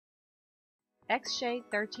X-Shade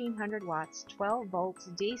 1300 watts 12 volts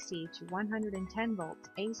DC to 110 volts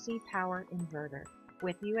AC power inverter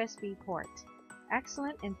with USB port.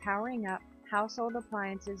 Excellent in powering up household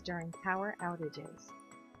appliances during power outages.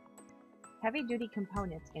 Heavy-duty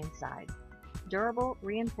components inside. Durable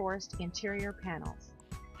reinforced interior panels.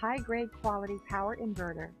 High-grade quality power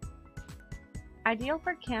inverter. Ideal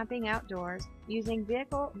for camping outdoors using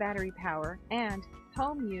vehicle battery power and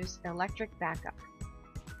home use electric backup.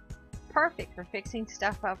 Perfect for fixing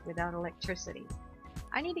stuff up without electricity.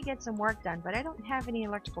 I need to get some work done, but I don't have any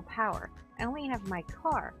electrical power. I only have my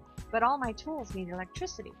car, but all my tools need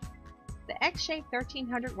electricity. The X-Shade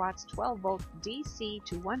 1300 watts 12 volt DC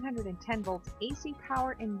to 110 volts AC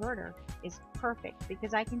power inverter is perfect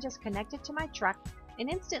because I can just connect it to my truck and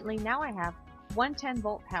instantly now I have 110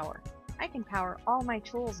 volt power. I can power all my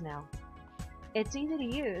tools now. It's easy to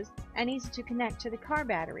use and easy to connect to the car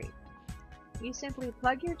battery. You simply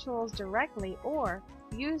plug your tools directly or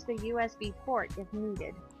use the USB port if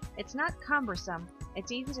needed. It's not cumbersome,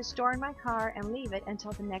 it's easy to store in my car and leave it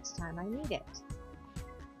until the next time I need it.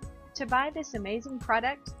 To buy this amazing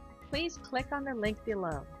product, please click on the link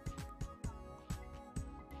below.